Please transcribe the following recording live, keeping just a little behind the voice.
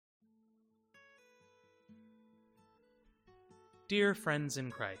Dear friends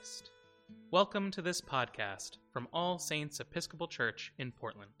in Christ, welcome to this podcast from All Saints Episcopal Church in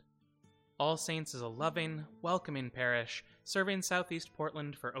Portland. All Saints is a loving, welcoming parish serving Southeast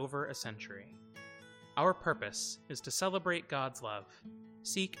Portland for over a century. Our purpose is to celebrate God's love,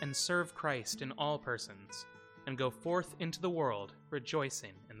 seek and serve Christ in all persons, and go forth into the world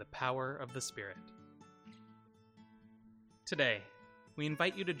rejoicing in the power of the Spirit. Today, we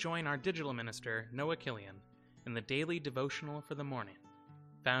invite you to join our digital minister, Noah Kilian, in the daily devotional for the morning,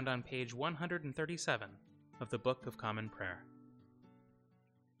 found on page 137 of the Book of Common Prayer.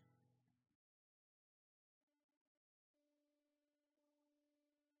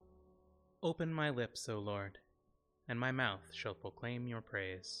 Open my lips, O Lord, and my mouth shall proclaim your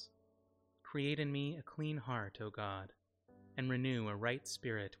praise. Create in me a clean heart, O God, and renew a right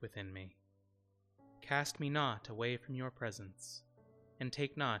spirit within me. Cast me not away from your presence, and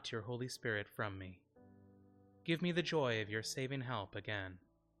take not your Holy Spirit from me. Give me the joy of your saving help again,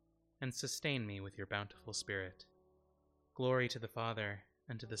 and sustain me with your bountiful Spirit. Glory to the Father,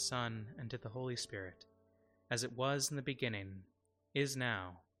 and to the Son, and to the Holy Spirit, as it was in the beginning, is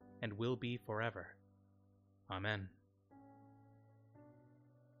now, and will be forever. Amen.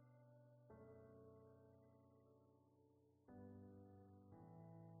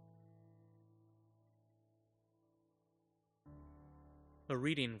 A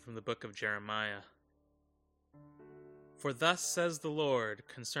reading from the book of Jeremiah. For thus says the Lord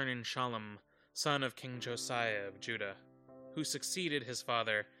concerning Shallum, son of King Josiah of Judah, who succeeded his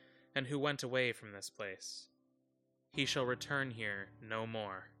father, and who went away from this place. He shall return here no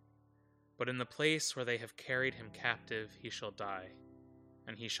more, but in the place where they have carried him captive he shall die,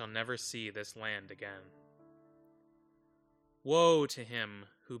 and he shall never see this land again. Woe to him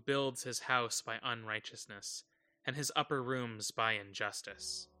who builds his house by unrighteousness, and his upper rooms by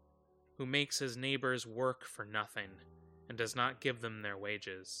injustice, who makes his neighbors work for nothing, and does not give them their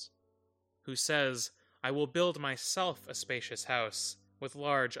wages, who says, I will build myself a spacious house with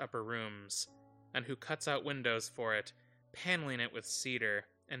large upper rooms, and who cuts out windows for it, paneling it with cedar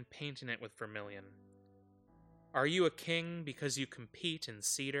and painting it with vermilion. Are you a king because you compete in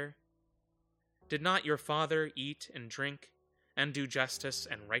cedar? Did not your father eat and drink, and do justice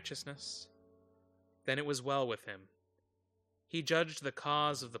and righteousness? Then it was well with him. He judged the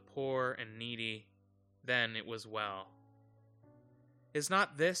cause of the poor and needy, then it was well. Is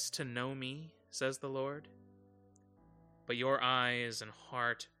not this to know me, says the Lord? But your eyes and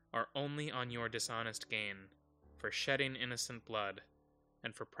heart are only on your dishonest gain, for shedding innocent blood,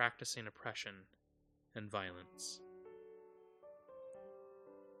 and for practicing oppression and violence.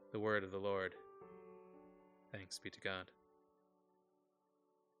 The word of the Lord. Thanks be to God.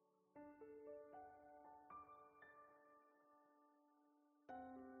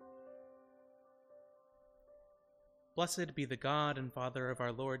 Blessed be the God and Father of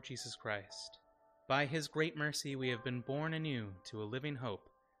our Lord Jesus Christ. By his great mercy we have been born anew to a living hope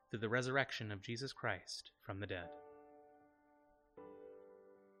through the resurrection of Jesus Christ from the dead.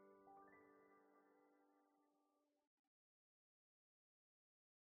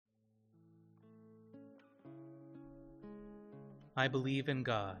 I believe in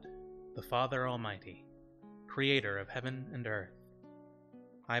God, the Father Almighty, creator of heaven and earth.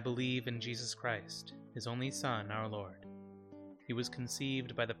 I believe in Jesus Christ, his only Son, our Lord. He was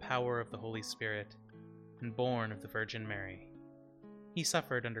conceived by the power of the Holy Spirit and born of the Virgin Mary. He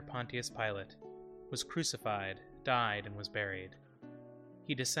suffered under Pontius Pilate, was crucified, died, and was buried.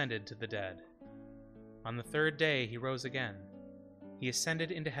 He descended to the dead. On the third day he rose again. He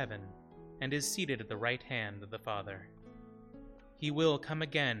ascended into heaven and is seated at the right hand of the Father. He will come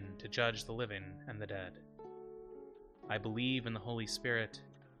again to judge the living and the dead. I believe in the Holy Spirit,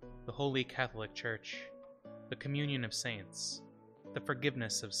 the Holy Catholic Church, the communion of saints, the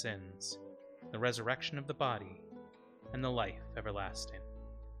forgiveness of sins, the resurrection of the body, and the life everlasting.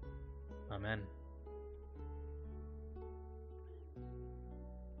 Amen.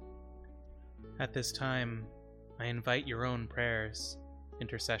 At this time, I invite your own prayers,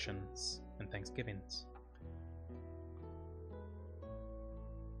 intercessions, and thanksgivings.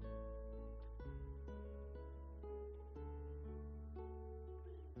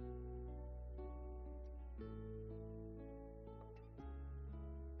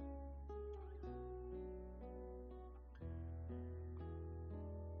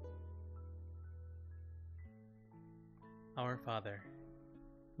 Our Father,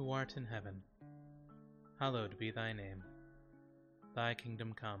 who art in heaven, hallowed be thy name. Thy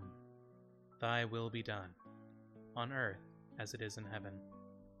kingdom come, thy will be done, on earth as it is in heaven.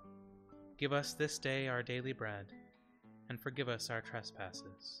 Give us this day our daily bread, and forgive us our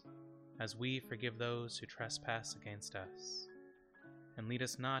trespasses, as we forgive those who trespass against us. and lead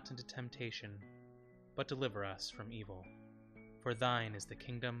us not into temptation, but deliver us from evil. For thine is the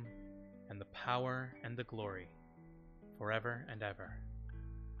kingdom, and the power, and the glory, forever and ever.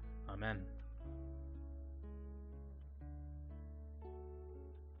 Amen.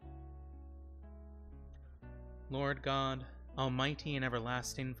 Lord God, almighty and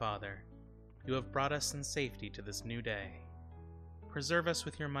everlasting Father, you have brought us in safety to this new day. Preserve us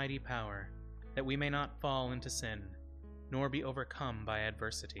with your mighty power, that we may not fall into sin, nor be overcome by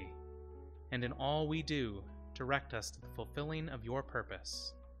adversity. And in all we do, direct us to the fulfilling of your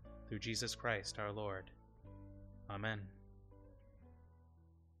purpose, through Jesus Christ our Lord. Amen.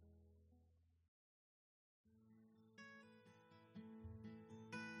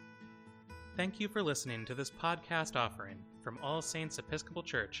 Thank you for listening to this podcast offering from All Saints Episcopal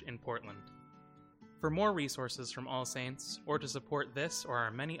Church in Portland. For more resources from All Saints, or to support this or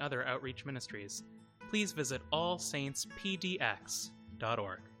our many other outreach ministries, please visit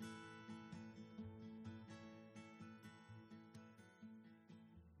allsaintspdx.org.